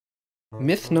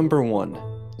Myth number 1.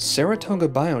 Saratoga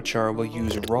Biochar will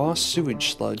use raw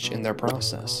sewage sludge in their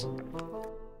process.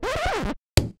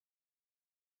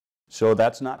 So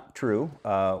that's not true.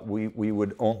 We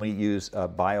would only use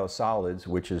biosolids,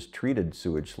 which is treated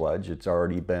sewage sludge. It's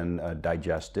already been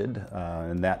digested,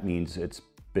 and that means it's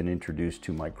been introduced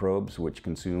to microbes which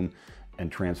consume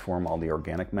and transform all the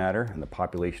organic matter, and the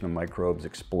population of microbes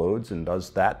explodes and does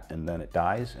that, and then it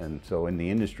dies. And so in the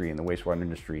industry, in the wastewater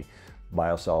industry,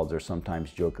 biosolids are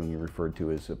sometimes jokingly referred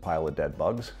to as a pile of dead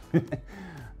bugs.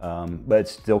 But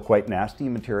it's still quite nasty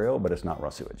material, but it's not raw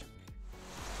sewage.